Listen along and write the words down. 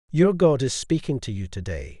Your God is speaking to you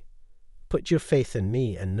today. Put your faith in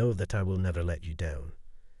me and know that I will never let you down.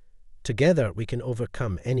 Together we can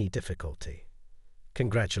overcome any difficulty.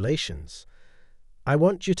 Congratulations. I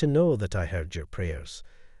want you to know that I heard your prayers,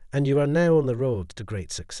 and you are now on the road to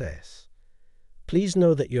great success. Please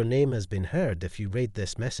know that your name has been heard if you read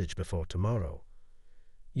this message before tomorrow.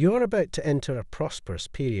 You are about to enter a prosperous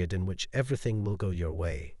period in which everything will go your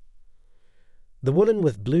way. The woman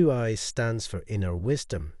with blue eyes stands for inner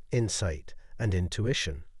wisdom, insight, and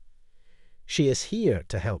intuition. She is here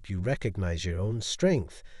to help you recognize your own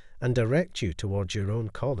strength and direct you towards your own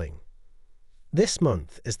calling. This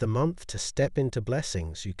month is the month to step into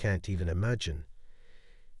blessings you can't even imagine.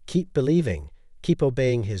 Keep believing, keep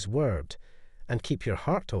obeying His word, and keep your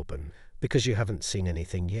heart open because you haven't seen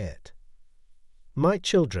anything yet. My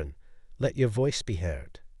children, let your voice be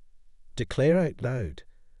heard. Declare out loud,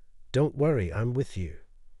 "Don't worry, I'm with you."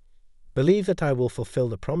 Believe that I will fulfill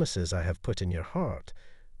the promises I have put in your heart,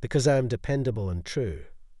 because I am dependable and true.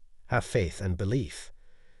 Have faith and belief.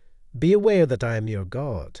 Be aware that I am your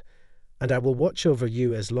God, and I will watch over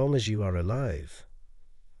you as long as you are alive.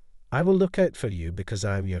 I will look out for you because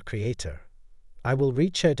I am your Creator. I will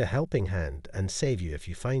reach out a helping hand and save you if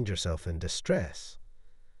you find yourself in distress.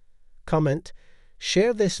 Comment,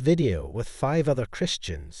 share this video with 5 other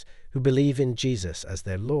Christians who believe in Jesus as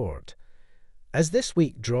their Lord. As this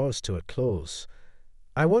week draws to a close,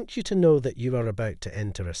 I want you to know that you are about to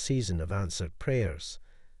enter a season of answered prayers,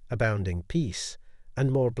 abounding peace,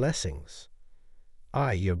 and more blessings.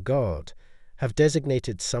 I, your God, have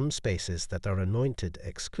designated some spaces that are anointed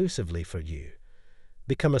exclusively for you.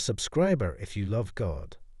 Become a subscriber if you love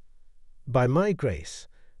God. By my grace,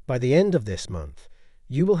 by the end of this month,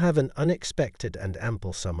 you will have an unexpected and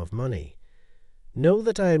ample sum of money. Know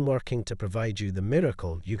that I am working to provide you the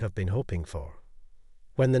miracle you have been hoping for.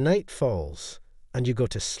 When the night falls and you go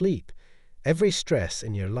to sleep, every stress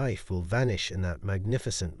in your life will vanish in that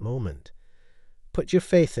magnificent moment. Put your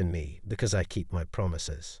faith in me because I keep my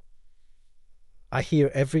promises. I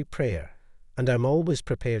hear every prayer, and I'm always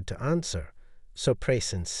prepared to answer, so pray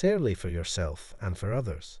sincerely for yourself and for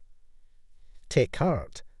others. Take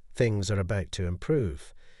heart, things are about to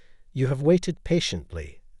improve. You have waited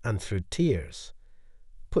patiently and through tears.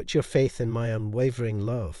 Put your faith in my unwavering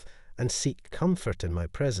love and seek comfort in my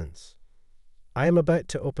presence. I am about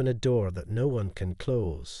to open a door that no one can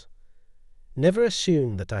close. Never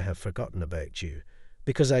assume that I have forgotten about you,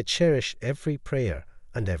 because I cherish every prayer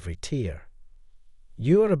and every tear.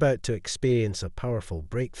 You are about to experience a powerful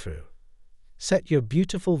breakthrough. Set your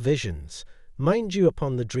beautiful visions, mind you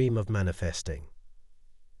upon the dream of manifesting.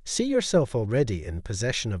 See yourself already in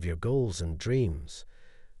possession of your goals and dreams.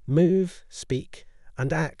 Move, speak,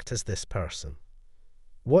 and act as this person.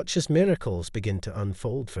 Watch as miracles begin to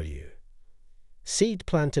unfold for you. Seed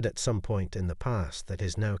planted at some point in the past that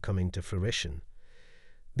is now coming to fruition.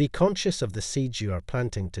 Be conscious of the seeds you are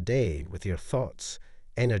planting today with your thoughts,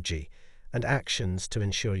 energy, and actions to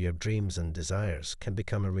ensure your dreams and desires can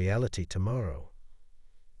become a reality tomorrow.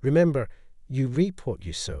 Remember, you reap what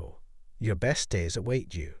you sow. Your best days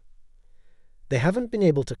await you. They haven't been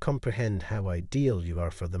able to comprehend how ideal you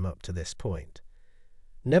are for them up to this point.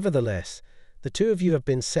 Nevertheless, the two of you have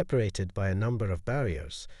been separated by a number of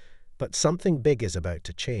barriers, but something big is about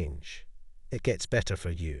to change. It gets better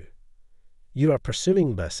for you. You are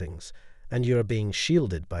pursuing blessings, and you are being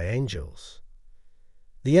shielded by angels.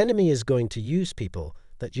 The enemy is going to use people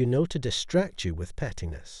that you know to distract you with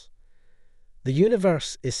pettiness. The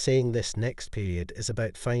universe is saying this next period is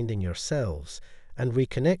about finding yourselves and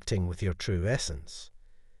reconnecting with your true essence.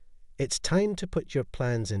 It's time to put your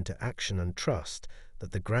plans into action and trust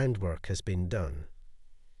that the groundwork has been done.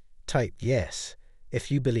 Type yes if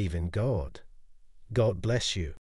you believe in God. God bless you.